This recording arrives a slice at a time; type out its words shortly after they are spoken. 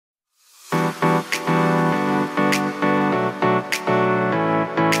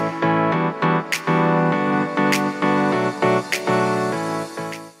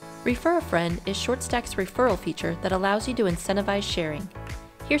Refer a Friend is ShortStack's referral feature that allows you to incentivize sharing.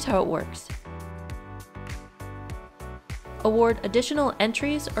 Here's how it works. Award additional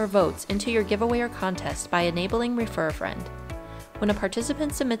entries or votes into your giveaway or contest by enabling Refer a Friend. When a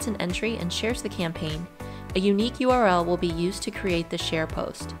participant submits an entry and shares the campaign, a unique URL will be used to create the share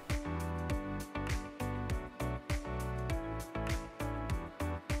post.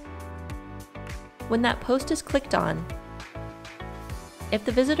 When that post is clicked on, if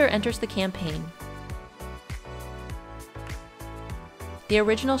the visitor enters the campaign, the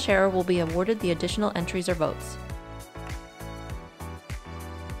original sharer will be awarded the additional entries or votes.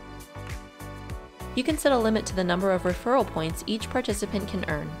 You can set a limit to the number of referral points each participant can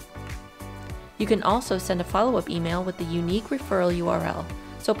earn. You can also send a follow-up email with the unique referral URL,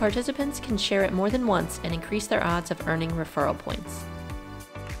 so participants can share it more than once and increase their odds of earning referral points.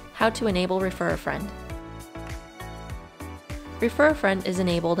 How to enable Refer a Friend. Refer a Friend is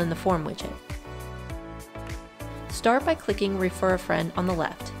enabled in the Form widget. Start by clicking Refer a Friend on the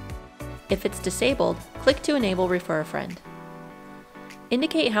left. If it's disabled, click to enable Refer a Friend.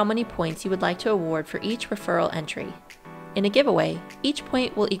 Indicate how many points you would like to award for each referral entry. In a giveaway, each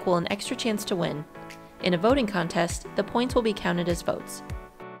point will equal an extra chance to win. In a voting contest, the points will be counted as votes.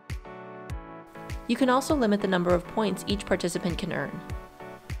 You can also limit the number of points each participant can earn.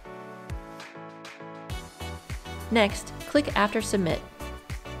 Next, click After Submit.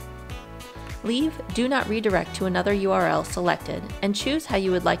 Leave Do Not Redirect to another URL selected and choose how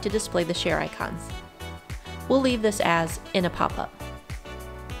you would like to display the share icons. We'll leave this as in a pop-up.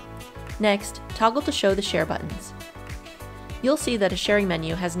 Next, toggle to show the share buttons. You'll see that a sharing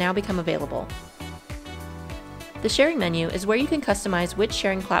menu has now become available. The sharing menu is where you can customize which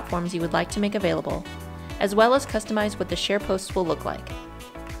sharing platforms you would like to make available, as well as customize what the share posts will look like.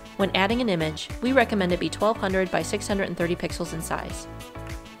 When adding an image, we recommend it be 1200 by 630 pixels in size.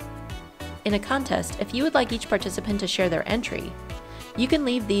 In a contest, if you would like each participant to share their entry, you can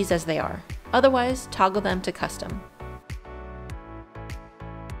leave these as they are. Otherwise, toggle them to custom.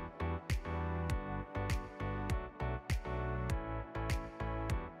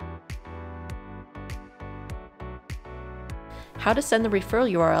 How to send the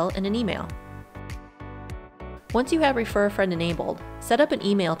referral URL in an email. Once you have Refer a Friend enabled, set up an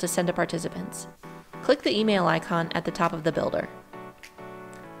email to send to participants. Click the email icon at the top of the builder.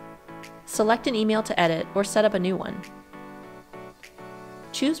 Select an email to edit or set up a new one.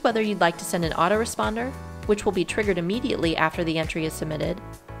 Choose whether you'd like to send an autoresponder, which will be triggered immediately after the entry is submitted,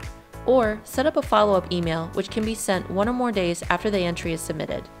 or set up a follow-up email which can be sent 1 or more days after the entry is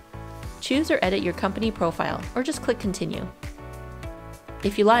submitted. Choose or edit your company profile, or just click Continue.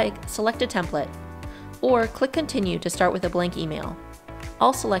 If you like, select a template, or click Continue to start with a blank email.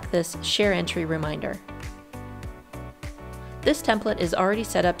 I'll select this Share Entry Reminder. This template is already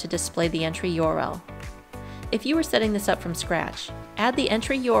set up to display the entry URL. If you were setting this up from scratch, add the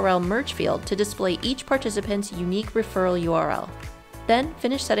entry URL merge field to display each participant's unique referral URL. Then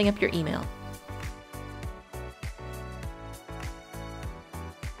finish setting up your email.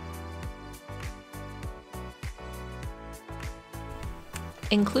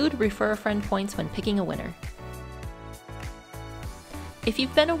 Include Refer a Friend points when picking a winner. If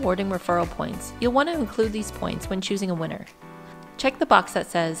you've been awarding referral points, you'll want to include these points when choosing a winner. Check the box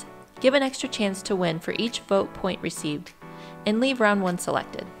that says, "Give an extra chance to win for each vote point received," and leave round 1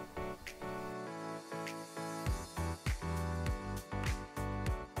 selected.